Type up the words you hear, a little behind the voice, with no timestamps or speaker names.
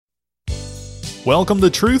Welcome to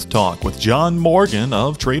Truth Talk with John Morgan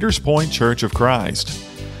of Traders Point Church of Christ.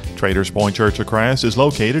 Traders Point Church of Christ is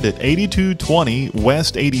located at 8220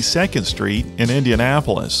 West 82nd Street in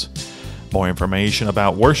Indianapolis. More information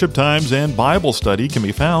about worship times and Bible study can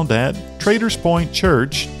be found at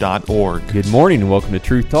traderspointchurch.org. Good morning and welcome to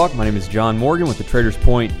Truth Talk. My name is John Morgan with the Traders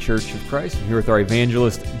Point Church of Christ. I'm here with our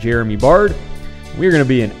evangelist, Jeremy Bard. We're going to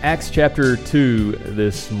be in Acts chapter 2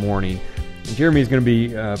 this morning. Jeremy is going to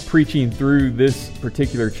be preaching through this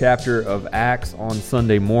particular chapter of Acts on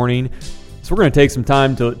Sunday morning. So we're going to take some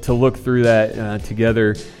time to look through that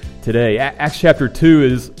together today. Acts chapter 2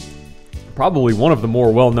 is probably one of the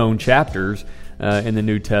more well-known chapters in the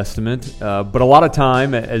New Testament. But a lot of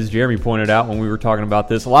time, as Jeremy pointed out when we were talking about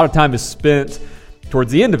this, a lot of time is spent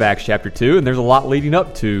towards the end of Acts chapter 2, and there's a lot leading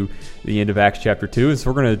up to the end of Acts chapter 2. And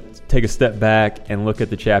so we're going to take a step back and look at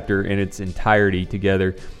the chapter in its entirety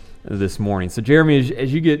together this morning. So Jeremy,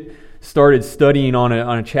 as you get started studying on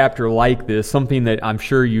a chapter like this, something that I'm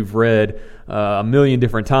sure you've read a million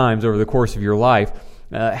different times over the course of your life,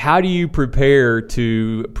 how do you prepare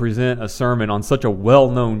to present a sermon on such a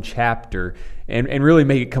well-known chapter and really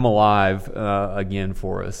make it come alive again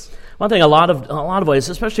for us? Well, I think a lot of ways,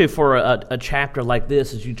 especially for a chapter like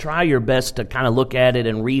this, is you try your best to kind of look at it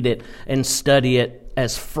and read it and study it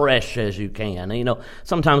as fresh as you can. You know,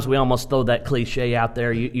 sometimes we almost throw that cliche out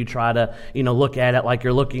there. You try to, look at it like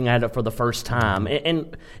you're looking at it for the first time.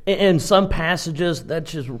 And in some passages,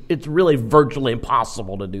 it's really virtually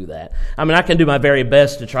impossible to do that. I mean, I can do my very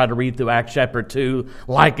best to try to read through Acts chapter 2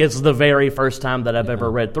 like it's the very first time that I've ever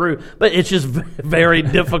read through, but it's just very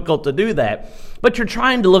difficult to do that. But you're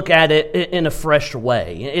trying to look at it in a fresh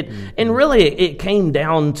way. And really, it came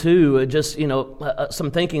down to just,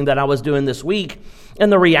 some thinking that I was doing this week. And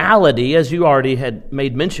the reality, as you already had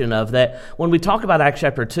made mention of, that when we talk about Acts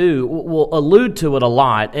chapter 2, we'll allude to it a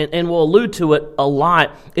lot. And we'll allude to it a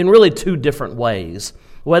lot in really two different ways.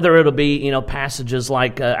 Whether it'll be, passages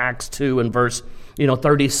like Acts 2 and verse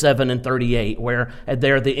 37 and 38, where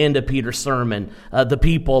there at the end of Peter's sermon, the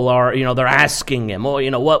people are, they're asking him,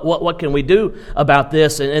 what can we do about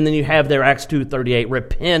this? And then you have there Acts 2:38,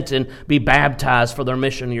 repent and be baptized for the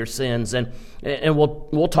remission of your sins. And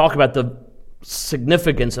we'll talk about the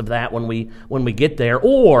significance of that when we get there.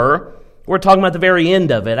 Or we're talking about the very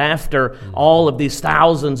end of it, after all of these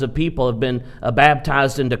thousands of people have been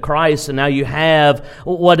baptized into Christ, and now you have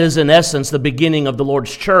what is in essence the beginning of the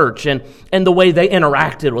Lord's church, and the way they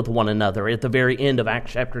interacted with one another at the very end of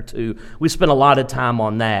Acts chapter 2. We spent a lot of time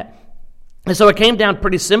on that. And so it came down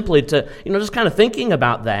pretty simply to, just kind of thinking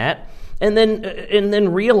about that, and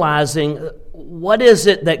then realizing what is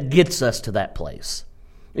it that gets us to that place.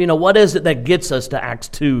 What is it that gets us to Acts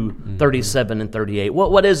 2, 37 and 38?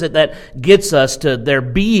 What is it that gets us to there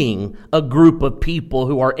being a group of people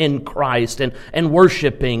who are in Christ and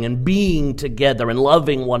worshiping and being together and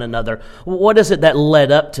loving one another? What is it that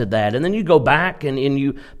led up to that? And then you go back and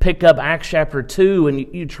you pick up Acts chapter 2 and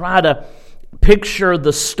you try to picture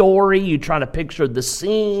the story, you try to picture the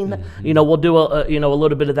scene. We'll do a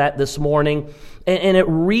little bit of that this morning. And it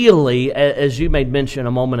really, as you made mention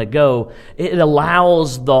a moment ago, it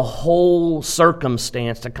allows the whole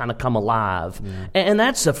circumstance to kind of come alive. Yeah. And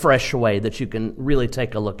that's a fresh way that you can really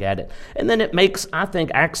take a look at it. And then it makes, I think,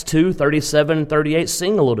 Acts 2, 37 and 38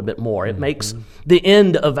 sing a little bit more. It makes the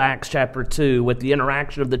end of Acts chapter 2 with the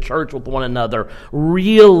interaction of the church with one another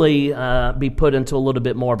really be put into a little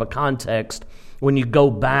bit more of a context when you go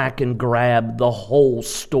back and grab the whole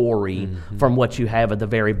story from what you have at the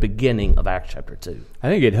very beginning of Acts chapter 2. I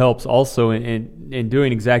think it helps also in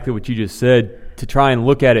doing exactly what you just said, to try and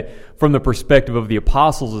look at it from the perspective of the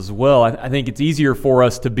apostles as well. I think it's easier for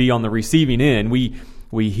us to be on the receiving end.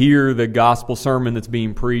 We hear the gospel sermon that's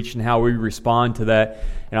being preached and how we respond to that,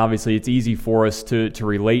 and obviously it's easy for us to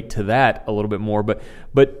relate to that a little bit more.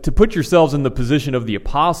 But to put yourselves in the position of the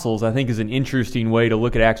apostles, I think, is an interesting way to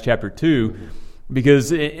look at Acts chapter 2.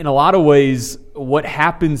 Because in a lot of ways, what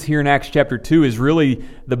happens here in Acts chapter 2 is really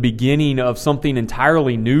the beginning of something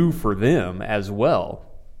entirely new for them as well.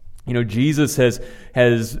 Jesus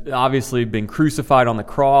has obviously been crucified on the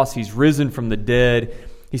cross. He's risen from the dead.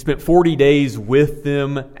 He spent 40 days with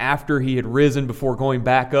them after he had risen before going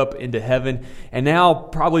back up into heaven. And now,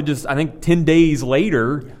 probably just, 10 days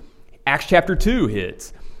later, Acts chapter 2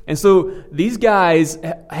 hits. And so these guys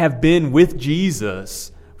have been with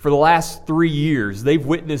Jesus for the last 3 years. They've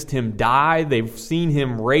witnessed him die. They've seen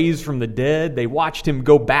him raised from the dead. They watched him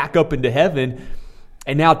go back up into heaven.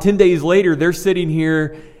 And now 10 days later, they're sitting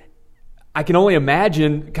here, I can only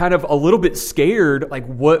imagine, kind of a little bit scared, like,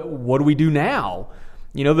 what do we do now?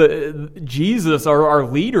 Jesus, our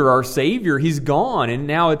leader, our Savior, he's gone, and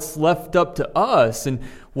now it's left up to us. And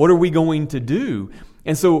what are we going to do?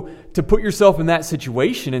 And so to put yourself in that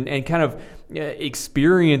situation and kind of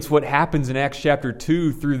experience what happens in Acts chapter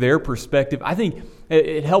 2 through their perspective, I think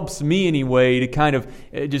it helps me anyway to kind of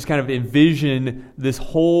envision this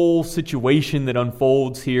whole situation that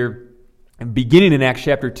unfolds here, and beginning in Acts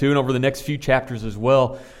chapter 2 and over the next few chapters as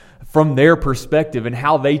well, from their perspective and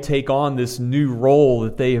how they take on this new role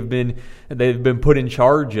that they've been put in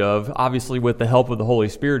charge of, obviously with the help of the Holy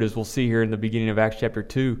Spirit, as we'll see here in the beginning of Acts chapter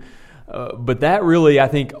 2. But that really, I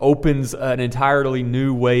think, opens an entirely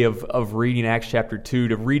new way of reading Acts chapter 2,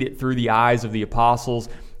 to read it through the eyes of the apostles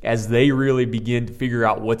as they really begin to figure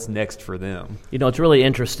out what's next for them. It's really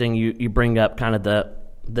interesting you bring up kind of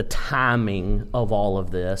the timing of all of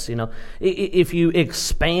this. If you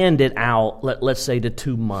expand it out, let's say to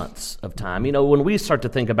 2 months of time, when we start to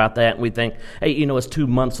think about that and we think, hey, is 2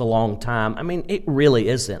 months a long time? I mean, it really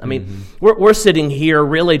isn't. I mean, we're sitting here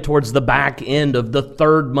really towards the back end of the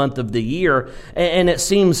third month of the year, and it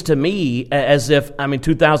seems to me as if,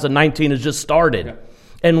 2019 has just started,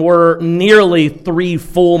 and we're nearly 3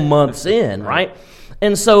 full months in, right?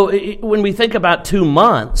 And so when we think about 2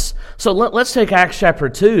 months, so let's take Acts chapter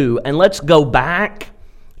 2 and let's go back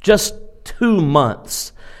just 2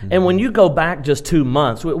 months. And when you go back just 2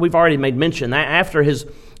 months, we've already made mention that after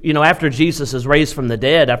after Jesus is raised from the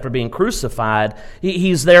dead, after being crucified,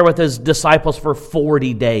 he's there with his disciples for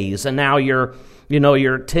 40 days. And now you're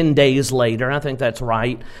 10 days later, and I think that's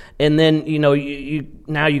right. And then,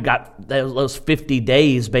 you got those 50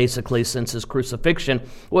 days basically since his crucifixion.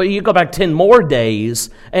 Well, you go back 10 more days,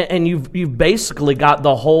 and you've basically got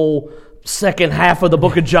the whole second half of the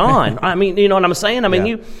book of John. I mean, you know what I'm saying?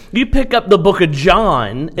 You pick up the book of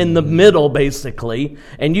John in the middle, basically,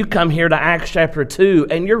 and you come here to Acts chapter 2,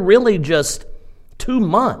 and you're really just 2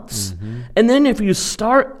 months. And then if you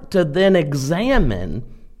start to then examine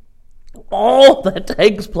all that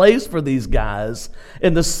takes place for these guys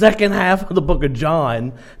in the second half of the book of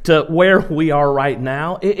John to where we are right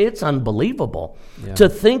now, it's unbelievable to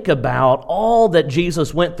think about all that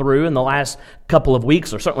Jesus went through in the last couple of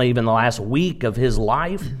weeks, or certainly even the last week of his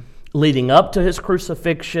life, leading up to his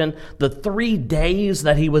crucifixion, the 3 days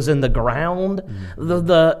that he was in the ground,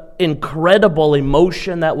 the incredible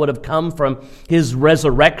emotion that would have come from his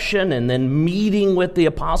resurrection, and then meeting with the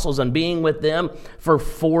apostles and being with them for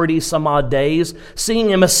 40 some odd days, seeing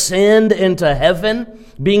him ascend into heaven,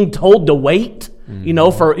 being told to wait. You're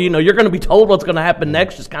going to be told what's going to happen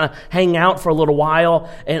next. Just kind of hang out for a little while,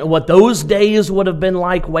 and what those days would have been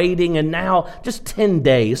like waiting. And now, just 10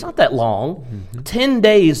 days, not that long, 10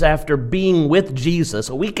 days after being with Jesus,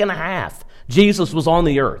 a week and a half. Jesus was on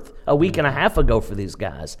the earth a week and a half ago for these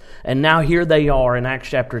guys, and now here they are in Acts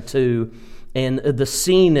chapter 2. And the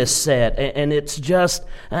scene is set, and it's just,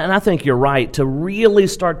 and I think you're right, to really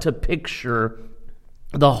start to picture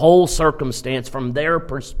the whole circumstance from their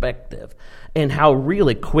perspective, and how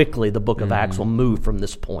really quickly the book of Acts will move from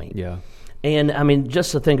this point. Yeah. And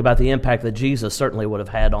just to think about the impact that Jesus certainly would have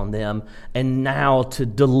had on them, and now to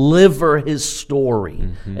deliver his story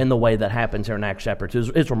in the way that happens here in Acts chapter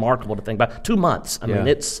 2 is remarkable to think about. 2 months.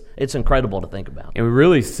 It's incredible to think about. And we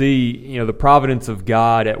really see, the providence of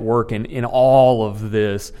God at work in all of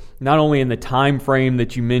this, not only in the time frame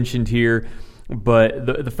that you mentioned here, but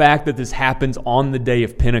the fact that this happens on the day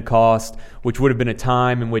of Pentecost, which would have been a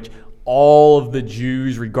time in which all of the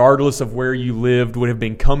Jews, regardless of where you lived, would have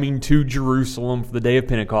been coming to Jerusalem for the day of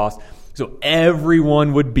Pentecost. So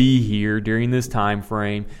everyone would be here during this time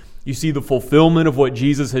frame. You see the fulfillment of what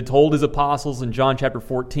Jesus had told his apostles in John chapter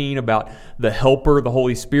 14 about the Helper, the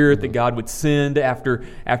Holy Spirit that God would send after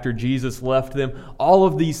Jesus left them. All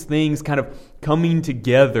of these things kind of coming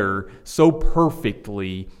together so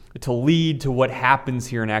perfectly to lead to what happens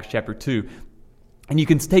here in Acts chapter 2. And you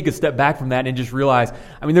can take a step back from that and just realize,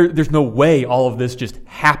 there's no way all of this just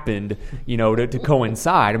happened, to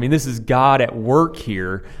coincide. This is God at work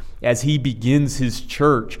here as he begins his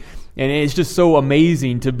church. And it's just so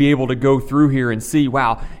amazing to be able to go through here and see,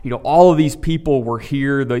 wow, all of these people were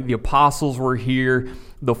here, the apostles were here,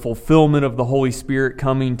 the fulfillment of the Holy Spirit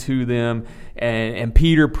coming to them, and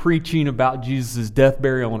Peter preaching about Jesus' death,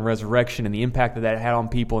 burial, and resurrection, and the impact that had on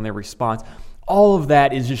people and their response. All of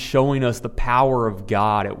that is just showing us the power of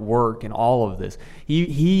God at work in all of this.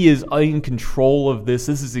 He is in control of this.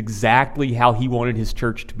 This is exactly how he wanted his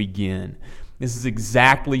church to begin. This is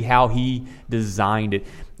exactly how he designed it.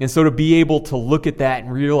 And so to be able to look at that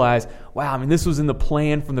and realize, wow, this was in the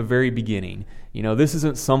plan from the very beginning. This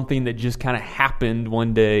isn't something that just kind of happened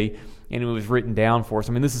one day and it was written down for us.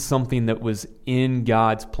 I mean, this is something that was in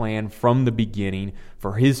God's plan from the beginning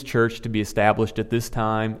for His church to be established at this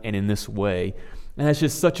time and in this way. And that's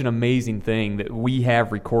just such an amazing thing that we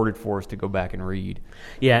have recorded for us to go back and read.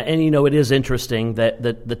 Yeah, and it is interesting that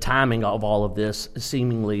the timing of all of this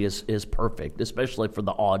seemingly is perfect, especially for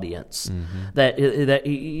the audience. Mm-hmm. That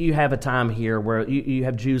you have a time here where you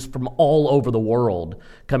have Jews from all over the world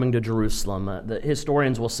coming to Jerusalem. The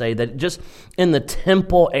historians will say that just in the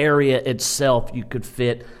temple area itself, you could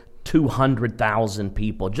fit 200,000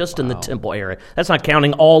 people just in the temple area. That's not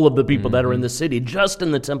counting all of the people that are in the city, just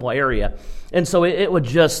in the temple area. And so it would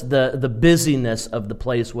just, the busyness of the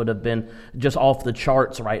place would have been just off the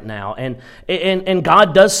charts right now. And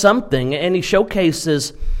God does something, and He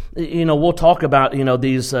showcases, we'll talk about,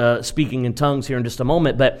 these speaking in tongues here in just a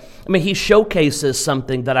moment, but I mean, He showcases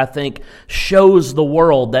something that I think shows the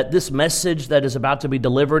world that this message that is about to be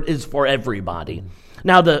delivered is for everybody.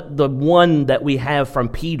 Now, the one that we have from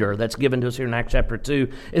Peter that's given to us here in Acts chapter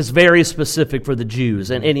 2 is very specific for the Jews,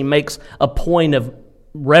 and he makes a point of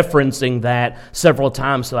referencing that several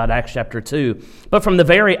times throughout Acts chapter 2. But from the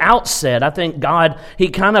very outset, I think God, He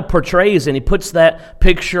kind of portrays and He puts that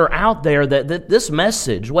picture out there that this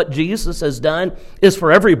message, what Jesus has done, is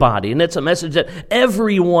for everybody. And it's a message that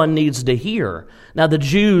everyone needs to hear. Now, the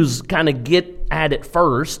Jews kind of get at it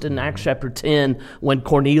first in Acts chapter 10 when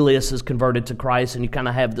Cornelius is converted to Christ, and you kind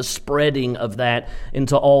of have the spreading of that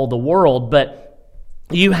into all the world. But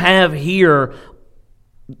you have here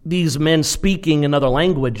these men speaking in other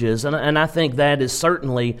languages, and I think that is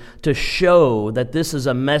certainly to show that this is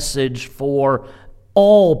a message for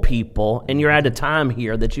all people, and you're at a time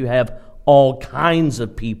here that you have all kinds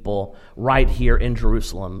of people right here in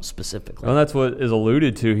Jerusalem specifically. Well, that's what is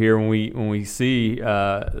alluded to here when we see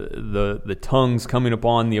the tongues coming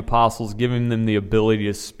upon the apostles, giving them the ability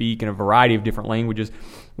to speak in a variety of different languages.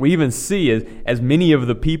 We even see as many of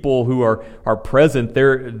the people who are present,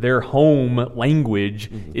 their home language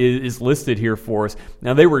is listed here for us.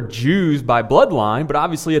 Now, they were Jews by bloodline, but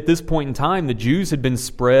obviously at this point in time, the Jews had been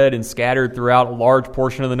spread and scattered throughout a large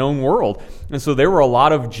portion of the known world. And so there were a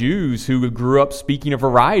lot of Jews who grew up speaking a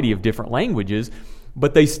variety of different languages,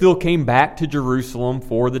 but they still came back to Jerusalem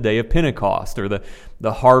for the day of Pentecost, or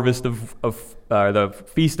the harvest of the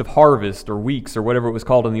Feast of Harvest, or Weeks, or whatever it was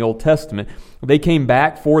called in the Old Testament. They came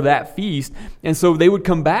back for that feast, and so they would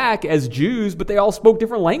come back as Jews, but they all spoke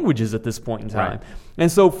different languages at this point in time. Right.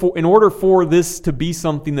 And so in order for this to be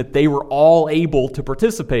something that they were all able to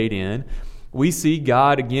participate in, we see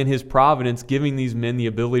God, again, His providence, giving these men the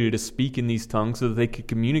ability to speak in these tongues so that they could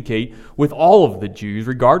communicate with all of the Jews,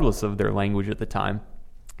 regardless of their language at the time.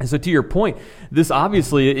 And so to your point, this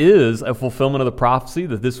obviously is a fulfillment of the prophecy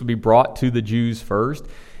that this would be brought to the Jews first.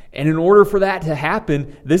 And in order for that to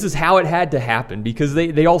happen, this is how it had to happen, because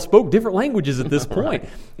they all spoke different languages at this point.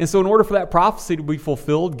 Right. And so in order for that prophecy to be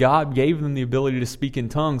fulfilled, God gave them the ability to speak in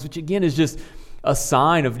tongues, which again is just a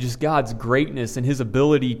sign of just God's greatness and His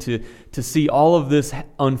ability to see all of this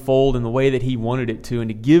unfold in the way that He wanted it to, and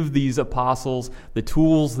to give these apostles the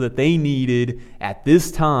tools that they needed at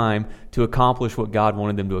this time to accomplish what God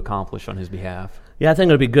wanted them to accomplish on His behalf. Yeah, I think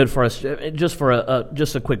it would be good for us, just for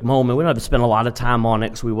a quick moment. We don't have to spend a lot of time on it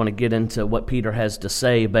because we want to get into what Peter has to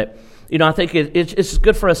say, but I think it's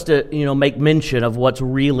good for us to make mention of what's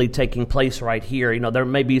really taking place right here. There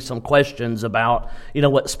may be some questions about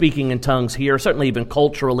what speaking in tongues here, certainly even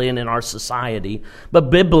culturally and in our society,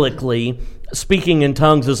 but biblically, speaking in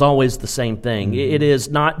tongues is always the same thing. Mm-hmm. It is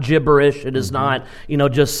not gibberish. It is not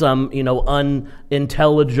just some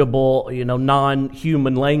unintelligible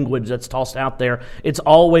non-human language that's tossed out there. It's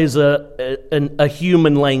always a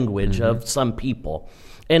human language of some people.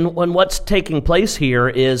 And when what's taking place here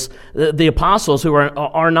is the apostles, who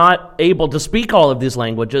are not able to speak all of these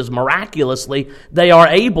languages, miraculously, they are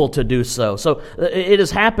able to do so. So it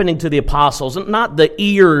is happening to the apostles, and not the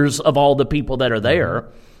ears of all the people that are there.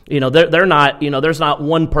 They're not, there's not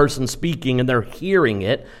one person speaking and they're hearing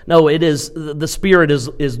it. No, it is, the Spirit is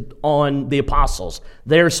on the apostles.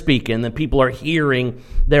 They're speaking, and people are hearing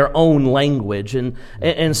their own language. And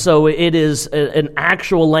so it is an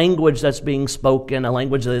actual language that's being spoken, a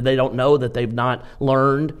language that they don't know, that they've not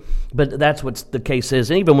learned. But that's what the case is.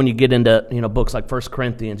 And even when you get into, books like 1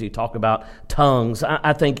 Corinthians, you talk about tongues.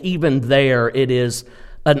 I think even there it is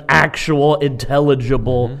an actual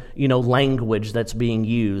intelligible, language that's being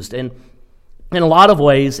used. And in a lot of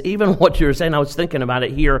ways, even what you're saying, I was thinking about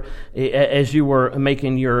it here as you were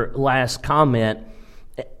making your last comment,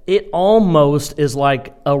 it almost is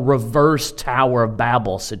like a reverse Tower of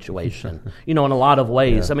Babel situation, in a lot of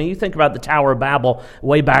ways. Yeah. I mean, you think about the Tower of Babel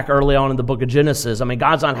way back early on in the book of Genesis. I mean,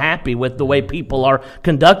 God's unhappy with the way people are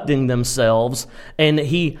conducting themselves, and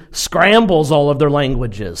he scrambles all of their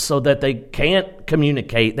languages so that they can't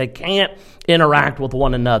communicate, they can't interact with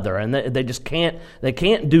one another, and they just can't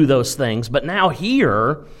do those things. But now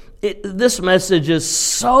here, this message is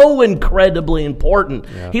so incredibly important.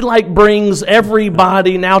 Yeah. He brings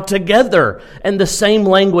everybody now together, and the same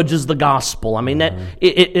language is the gospel. I mean,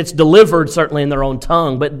 it's delivered certainly in their own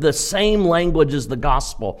tongue, but the same language is the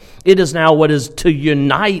gospel. It is now what is to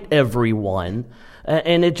unite everyone.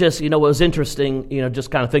 And it just, it was interesting,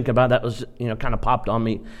 just kind of thinking about that was, kind of popped on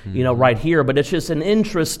me, right here. But it's just an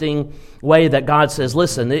interesting way that God says,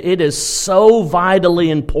 listen, it is so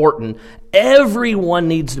vitally important. Everyone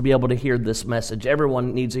needs to be able to hear this message.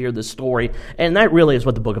 Everyone needs to hear this story. And that really is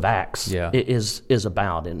what the book of Acts is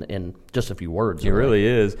about in just a few words. It really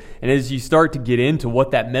is. And as you start to get into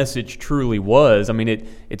what that message truly was, I mean,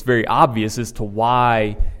 it's very obvious as to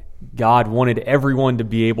why God wanted everyone to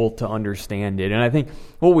be able to understand it. And I think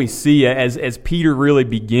what we see as Peter really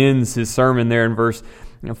begins his sermon there in verse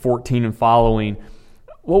 14 and following,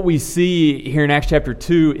 what we see here in Acts chapter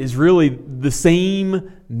 2 is really the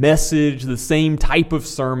same message, the same type of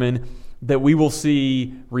sermon that we will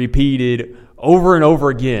see repeated over and over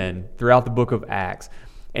again throughout the book of Acts.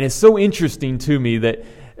 And it's so interesting to me that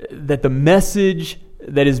the message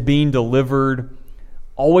that is being delivered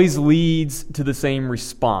always leads to the same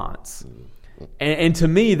response. And to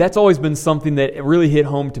me, that's always been something that really hit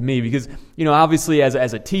home to me because, obviously as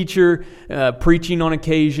a teacher, preaching on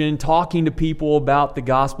occasion, talking to people about the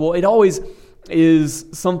gospel, it always is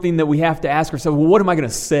something that we have to ask ourselves, well, what am I going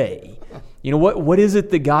to say? What is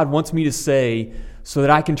it that God wants me to say so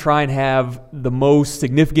that I can try and have the most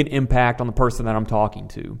significant impact on the person that I'm talking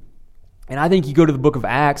to? And I think you go to the book of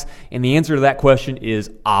Acts, and the answer to that question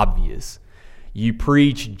is obvious. You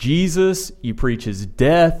preach Jesus, you preach his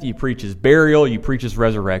death, you preach his burial, you preach his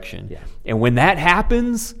resurrection. Yeah. And when that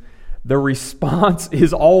happens, the response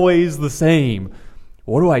is always the same.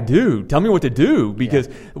 What do I do? Tell me what to do. Because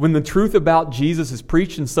when the truth about Jesus is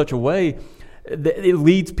preached in such a way, it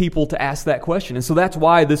leads people to ask that question. And so that's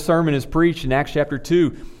why this sermon is preached in Acts chapter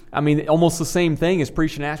 2. I mean, almost the same thing is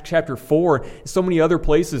preached in Acts chapter 4, and so many other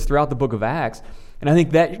places throughout the book of Acts. And I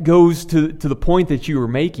think that goes to the point that you were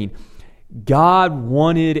making. God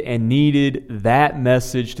wanted and needed that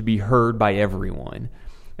message to be heard by everyone.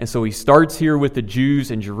 And so he starts here with the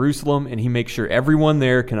Jews in Jerusalem, and he makes sure everyone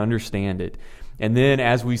there can understand it. And then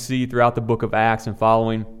as we see throughout the book of Acts and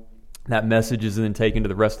following, that message is then taken to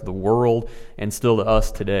the rest of the world and still to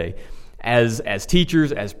us today. As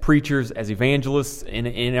teachers, as preachers, as evangelists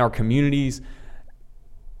in our communities,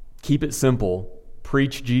 keep it simple.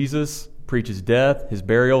 Preach Jesus, preach his death, his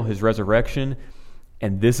burial, his resurrection.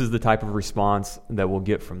 And this is the type of response that we'll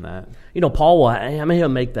get from that. Paul, he'll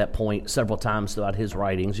make that point several times throughout his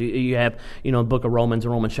writings. You have, the book of Romans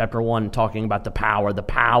chapter 1, talking about the power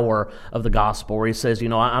of the gospel, where he says,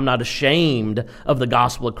 I'm not ashamed of the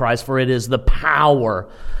gospel of Christ, for it is the power.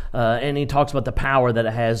 And he talks about the power that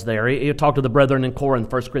it has there. He talked to the brethren in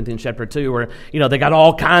Corinth, 1 Corinthians chapter 2, where, they got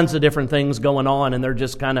all kinds of different things going on, and they're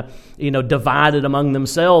just kind of, divided among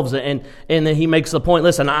themselves. And then he makes the point,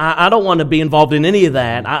 listen, I don't want to be involved in any of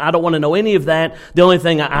that. I don't want to know any of that. The only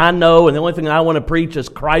thing I know and the only thing I want to preach is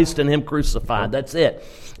Christ and him crucified. That's it.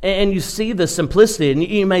 And you see the simplicity, and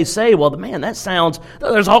you may say, well, man, there's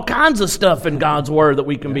all kinds of stuff in God's Word that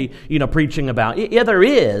we can be, preaching about. Yeah, there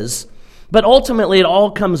is. But ultimately, it all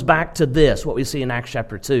comes back to this, what we see in Acts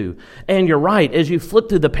chapter 2. And you're right, as you flip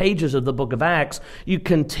through the pages of the book of Acts, you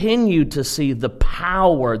continue to see the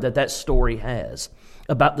power that story has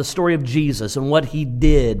about the story of Jesus and what he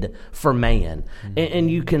did for man. Mm-hmm. And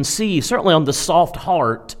you can see, certainly on the soft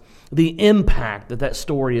heart, the impact that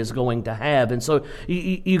story is going to have. And so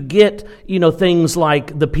you get, things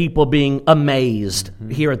like the people being amazed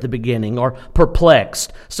here at the beginning or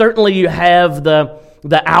perplexed. Certainly you have the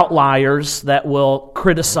outliers that will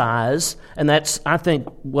criticize, and that's, I think,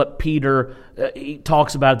 what Peter he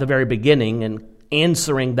talks about at the very beginning and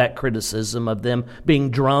answering that criticism of them being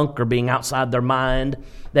drunk or being outside their mind,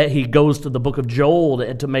 that he goes to the book of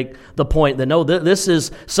Joel to make the point that, no, this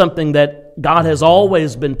is something that God has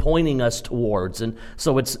always been pointing us towards. And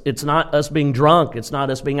so it's not us being drunk, it's not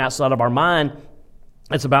us being outside of our mind,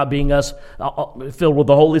 it's about being us filled with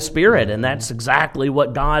the Holy Spirit, and that's exactly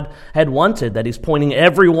what God had wanted, that he's pointing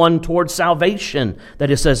everyone towards salvation,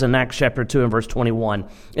 that it says in Acts chapter 2 and verse 21.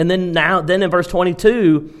 And then in verse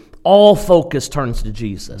 22, all focus turns to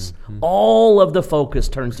Jesus. All of the focus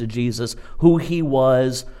turns to Jesus, who he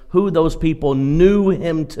was, who those people knew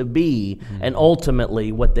him to be, and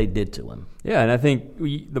ultimately what they did to him. Yeah, and I think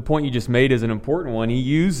the point you just made is an important one. He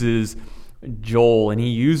uses Joel and he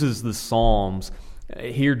uses the Psalms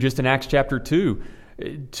here just in Acts chapter 2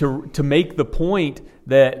 to make the point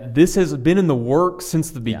that this has been in the works since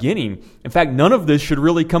the beginning. Yeah. In fact, none of this should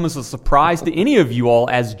really come as a surprise to any of you all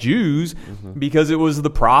as Jews, because it was the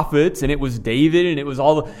prophets and it was David and it was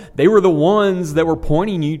they were the ones that were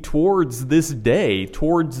pointing you towards this day,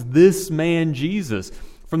 towards this man Jesus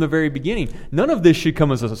from the very beginning. None of this should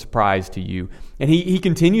come as a surprise to you. And he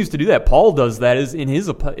continues to do that. Paul does that in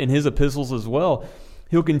his epistles as well.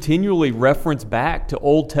 He'll continually reference back to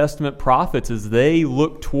Old Testament prophets as they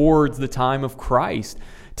look towards the time of Christ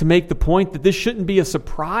to make the point that this shouldn't be a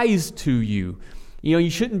surprise to you. You know, you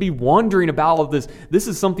shouldn't be wondering about all of this. This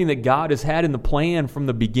is something that God has had in the plan from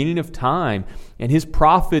the beginning of time, and his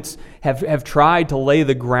prophets have tried to lay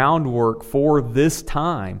the groundwork for this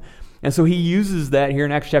time. And so he uses that here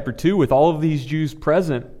in Acts chapter 2 with all of these Jews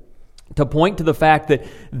present to point to the fact that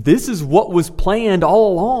this is what was planned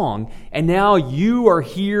all along, and now you are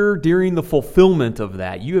here during the fulfillment of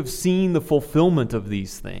that. You have seen the fulfillment of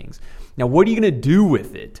these things. Now, what are you going to do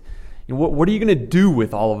with it? What are you going to do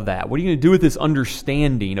with all of that? What are you going to do with this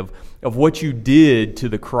understanding of what you did to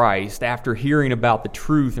the Christ after hearing about the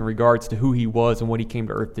truth in regards to who he was and what he came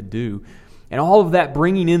to earth to do? And all of that,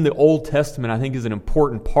 bringing in the Old Testament, I think is an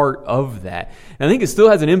important part of that. And I think it still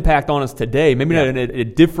has an impact on us today, maybe not in a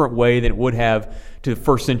different way than it would have to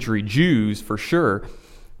first century Jews, for sure.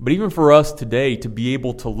 But even for us today, to be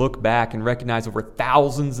able to look back and recognize over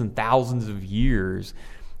thousands and thousands of years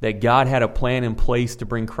that God had a plan in place to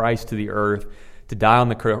bring Christ to the earth, to die on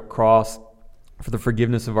the cross for the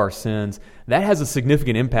forgiveness of our sins, that has a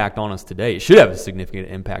significant impact on us today. It should have a significant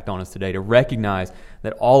impact on us today to recognize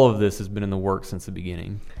that all of this has been in the works since the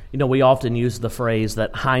beginning. You know, we often use the phrase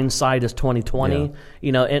that hindsight is 20/20. Yeah.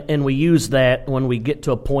 You know, and we use that when we get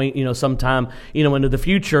to a point, you know, sometime, you know, into the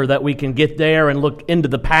future that we can get there and look into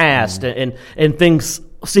the past, and things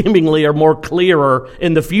seemingly are more clearer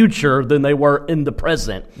in the future than they were in the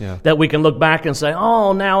present. Yeah. That we can look back and say,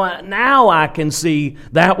 oh, now I can see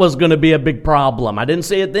that was going to be a big problem. I didn't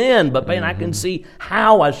see it then, but man, I can see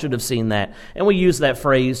how I should have seen that. And we use that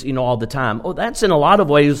phrase, you know, all the time. Oh, that's in a lot of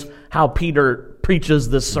ways how Peter preaches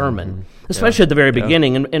this sermon, especially at the very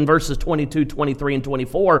beginning in verses 22, 23, and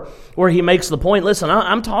 24, where he makes the point, listen,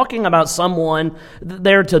 I'm talking about someone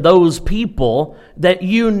there to those people that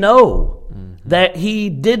you know, that he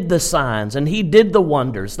did the signs and he did the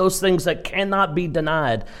wonders, those things that cannot be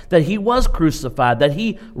denied, that he was crucified, that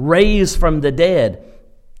he raised from the dead.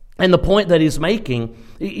 And the point that he's making,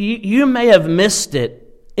 you may have missed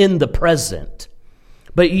it in the present,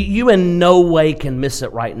 but you in no way can miss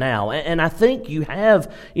it right now. And I think you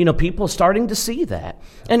have, you know, people starting to see that.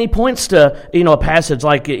 And he points to, you know, a passage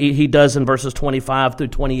like he does in verses 25 through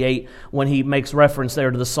 28 when he makes reference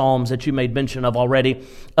there to the Psalms that you made mention of already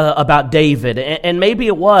about David. And maybe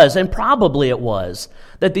it was, and probably it was,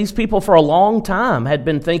 that these people for a long time had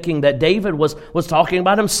been thinking that David was talking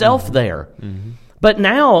about himself there. Mm-hmm. But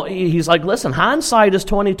now he's like, listen, hindsight is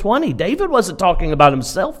 20/20. David wasn't talking about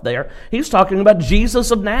himself there. He's talking about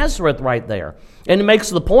Jesus of Nazareth right there. And he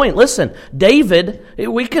makes the point, listen, David,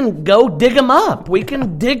 we can go dig him up. We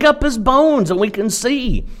can dig up his bones and we can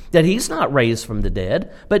see that he's not raised from the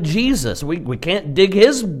dead. But Jesus, we can't dig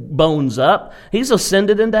his bones up. He's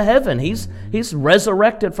ascended into heaven. He's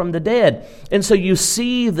resurrected from the dead. And so you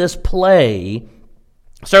see this play,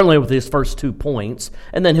 certainly with his first 2 points,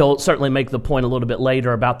 and then he'll certainly make the point a little bit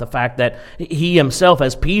later about the fact that he himself,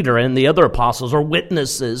 as Peter and the other apostles, are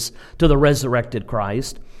witnesses to the resurrected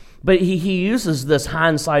Christ. But he uses this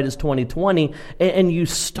hindsight as 20/20, and you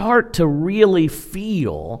start to really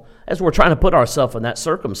feel, as we're trying to put ourselves in that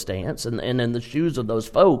circumstance and in the shoes of those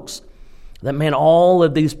folks, that, man, all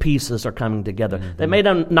of these pieces are coming together. Mm-hmm. They may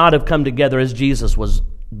not have come together as Jesus was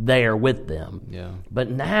there with them. Yeah.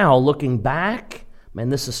 But now, looking back, man,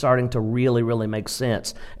 this is starting to really, really make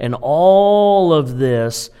sense. And all of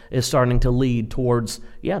this is starting to lead towards,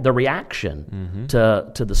 the reaction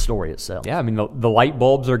to the story itself. Yeah, I mean, the light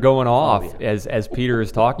bulbs are going off as Peter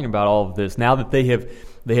is talking about all of this. Now that they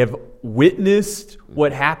have witnessed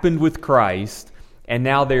what happened with Christ, and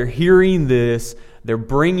now they're hearing this, they're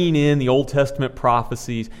bringing in the Old Testament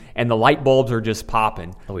prophecies, and the light bulbs are just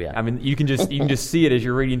popping. Oh, yeah. I mean, you can just see it as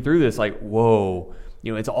you're reading through this, like, whoa.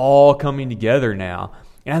 You know, it's all coming together now.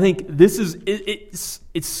 And I think this is,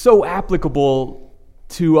 it's so applicable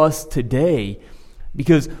to us today,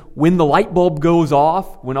 because when the light bulb goes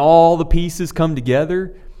off, when all the pieces come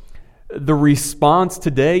together, the response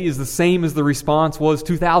today is the same as the response was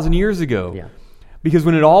 2,000 years ago. Yeah. Because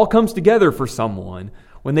when it all comes together for someone,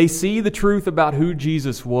 when they see the truth about who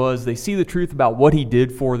Jesus was, they see the truth about what He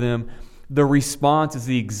did for them, the response is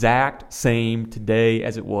the exact same today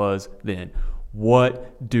as it was then.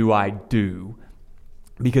 What do I do?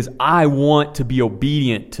 Because I want to be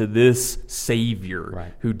obedient to this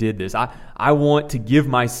Savior who did this. I want to give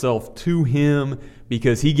myself to Him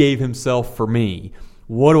because He gave Himself for me.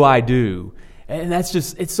 What do I do? And that's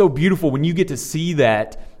just, it's so beautiful when you get to see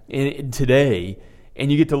that today, and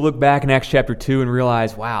you get to look back in Acts chapter 2 and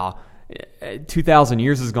realize, wow, 2,000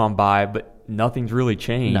 years has gone by, but nothing's really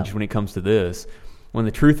changed when it comes to this. When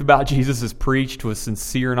the truth about Jesus is preached to a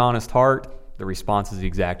sincere and honest heart, the response is the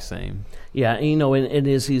exact same. Yeah, and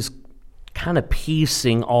as he's kind of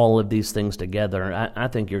piecing all of these things together, I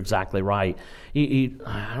think you're exactly right.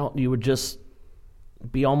 You would just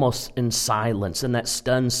be almost in silence, in that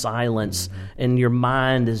stunned silence, and your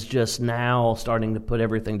mind is just now starting to put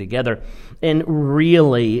everything together. And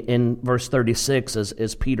really, in verse 36,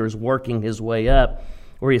 as Peter's working his way up,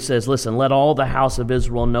 where he says, listen, let all the house of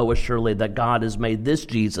Israel know assuredly that God has made this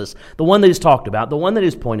Jesus, the one that he's talked about, the one that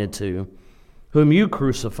he's pointed to, whom you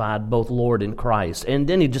crucified, both Lord and Christ. And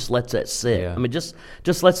then he just lets that sit. Yeah. I mean, just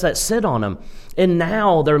lets that sit on them. And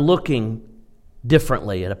now they're looking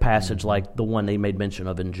differently at a passage like the one they made mention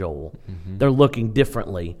of in Joel. They're looking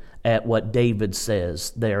differently at what David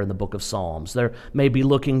says there in the book of Psalms. They're maybe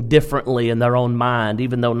looking differently in their own mind,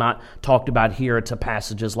 even though not talked about here to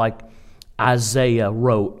passages like Isaiah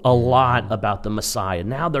wrote a lot about the Messiah.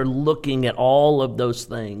 Now they're looking at all of those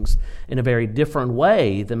things in a very different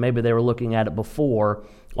way than maybe they were looking at it before.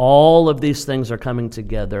 All of these things are coming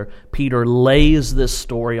together. Peter lays this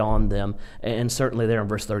story on them, and certainly there in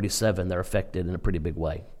verse 37, they're affected in a pretty big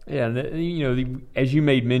way. Yeah, as you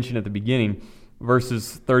made mention at the beginning,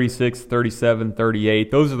 verses 36, 37, 38,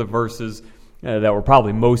 those are the verses that we're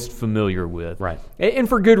probably most familiar with, right? And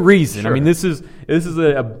for good reason. Sure. I mean, this is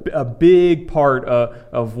a big part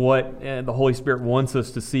of what the Holy Spirit wants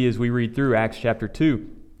us to see as we read through Acts chapter 2,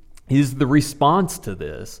 is the response to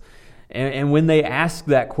this. And when they ask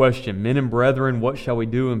that question, men and brethren, what shall we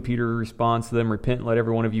do? And Peter responds to them, repent and let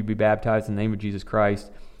every one of you be baptized in the name of Jesus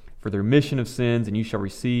Christ for the remission of sins, and you shall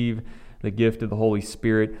receive the gift of the Holy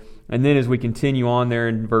Spirit. And then as we continue on there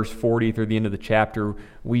in verse 40 through the end of the chapter,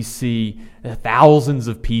 we see thousands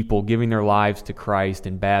of people giving their lives to Christ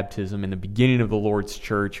in baptism in the beginning of the Lord's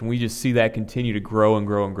church. And we just see that continue to grow and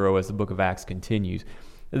grow and grow as the book of Acts continues.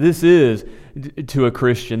 This is, to a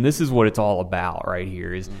Christian, this is what it's all about right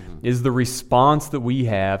here, is the response that we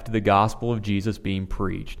have to the gospel of Jesus being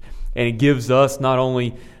preached. And it gives us not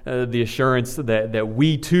only the assurance that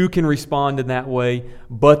we too can respond in that way,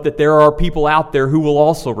 but that there are people out there who will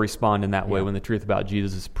also respond in that way when the truth about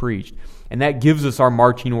Jesus is preached. And that gives us our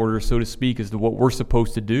marching order, so to speak, as to what we're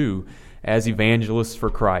supposed to do as evangelists for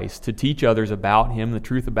Christ, to teach others about Him, the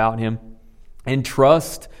truth about Him, and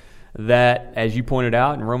trust that, as you pointed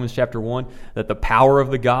out in Romans chapter 1, that the power of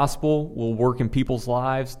the gospel will work in people's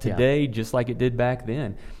lives today just like it did back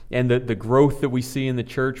then. And the growth that we see in the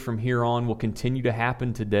church from here on will continue to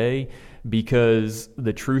happen today because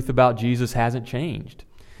the truth about Jesus hasn't changed.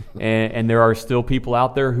 And there are still people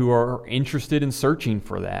out there who are interested in searching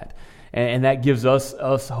for that. And that gives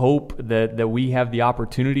us hope that we have the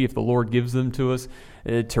opportunity, if the Lord gives them to us,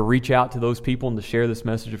 to reach out to those people and to share this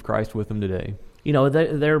message of Christ with them today. You know,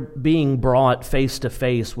 they're being brought face to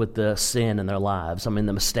face with the sin in their lives. I mean,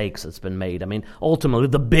 the mistakes that's been made. I mean, ultimately,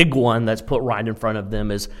 the big one that's put right in front of them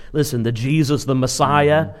is, listen, the Jesus, the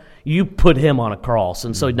Messiah, you put Him on a cross.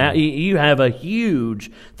 And so now you have a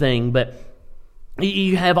huge thing, but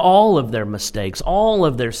you have all of their mistakes, all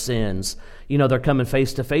of their sins, you know, they're coming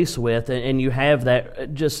face to face with, and you have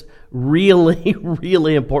that just really,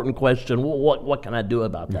 really important question. What can I do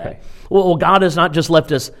about that? Right. Well, God has not just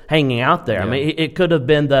left us hanging out there. Yeah. I mean, it could have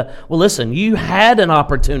been listen, you had an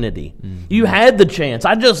opportunity. You had the chance.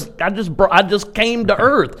 I just came to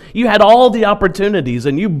earth. You had all the opportunities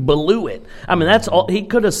and you blew it. I mean, that's all. He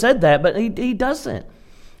could have said that, but he doesn't.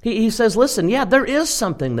 He says, listen, there is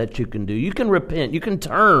something that you can do. You can repent. You can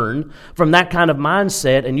turn from that kind of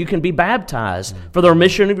mindset, and you can be baptized for the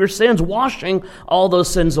remission of your sins, washing all those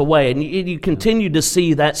sins away. And you continue to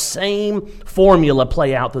see that same formula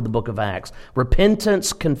play out through the book of Acts.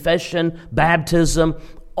 Repentance, confession, baptism,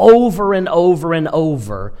 over and over and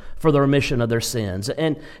over for the remission of their sins.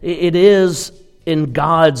 And it is in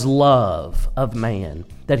God's love of man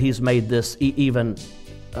that He's made this even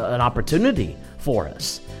an opportunity for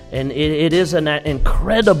us. And it is an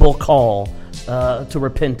incredible call to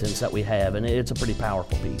repentance that we have, and it's a pretty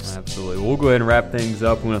powerful piece. Absolutely. We'll go ahead and wrap things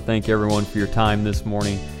up. We want to thank everyone for your time this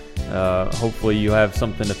morning. Hopefully you have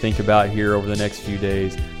something to think about here over the next few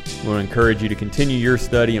days. We want to encourage you to continue your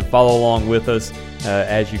study and follow along with us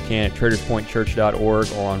as you can at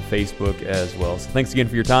TradersPointChurch.org or on Facebook as well. So thanks again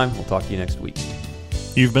for your time. We'll talk to you next week.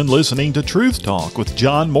 You've been listening to Truth Talk with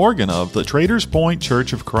John Morgan of the Traders Point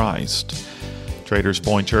Church of Christ. Traders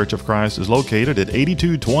Point Church of Christ is located at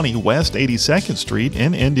 8220 West 82nd Street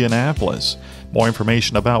in Indianapolis. More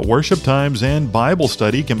information about worship times and Bible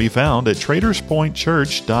study can be found at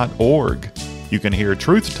TradersPointChurch.org. You can hear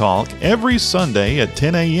Truth Talk every Sunday at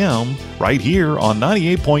 10 a.m. right here on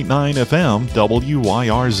 98.9 FM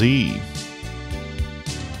WYRZ.